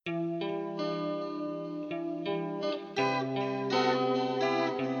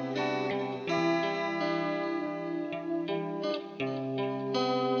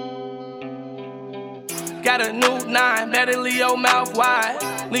Got a new 9, better leave your mouth wide.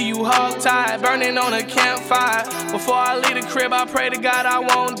 Leave you hog-tied, burning on a campfire. Before I leave the crib, I pray to God I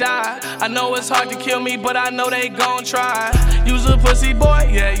won't die. I know it's hard to kill me, but I know they gon' try. You's a pussy boy,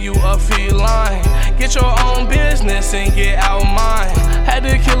 yeah, you a feline. Get your own business and get out mine. Had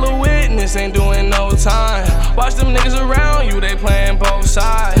to kill a witness, ain't doing no time. Watch them niggas around you, they playing both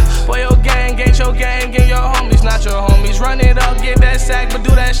sides. Boy, your gang ain't your gang, and your homies not your homies. Run it up, get that sack, but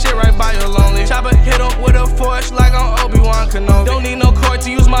do that shit right by your lonely. Chopper hit him with a force like I'm Obi-Wan Kenobi. Don't need no court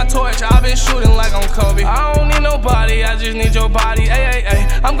to use my torch, I've been shooting like I'm Kobe. I don't need nobody, I just need your body, ay, ay,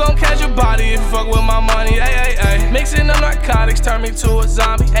 ay. I'm gon' catch your body if you fuck with my money, ay, ay, ay. Mixing up narcotics, turn me to a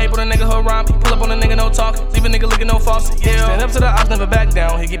zombie. Able to nigga harambe, pull up on a nigga, no talking. Leave a nigga looking no faucet, yeah. Stand up to the ops, never back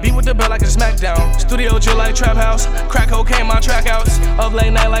down. He get beat with the belt like a smackdown. Studio chill like trap house. Crack cocaine, my track outs. Up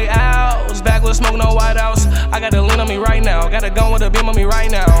late night like owls. Back with smoke, no white house. I got a lean on me right now. Got a gun with a beam on me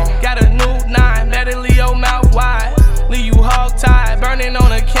right now. Got a new 9, better leave your mouth wide. Leave you hog-tied, burning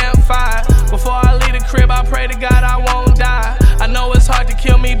on a campfire. Before I leave the crib, I pray to God I won't die. I know it's hard to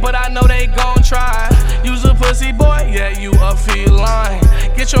kill me, but I know they gon' try. You's a pussy boy, yeah, you a feline.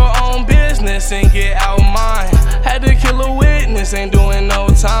 Get your own business and get out mine. Had to kill a witness, ain't doing no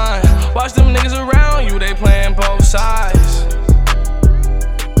time. Watch them niggas around you, they playing both sides.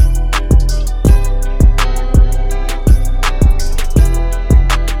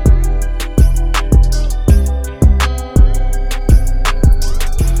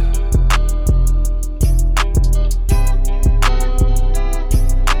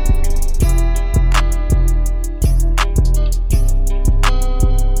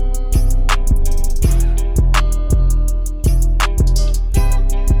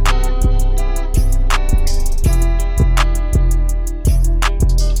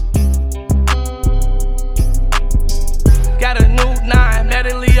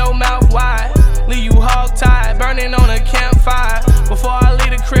 Burning on a campfire. Before I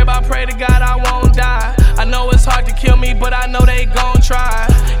leave the crib, I pray to God I won't die. I know it's hard to kill me, but I know they gon' try.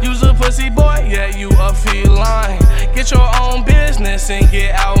 You's a pussy boy, yeah, you a feline. Get your own business and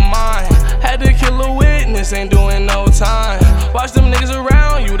get out mine. Had to kill a witness, ain't doing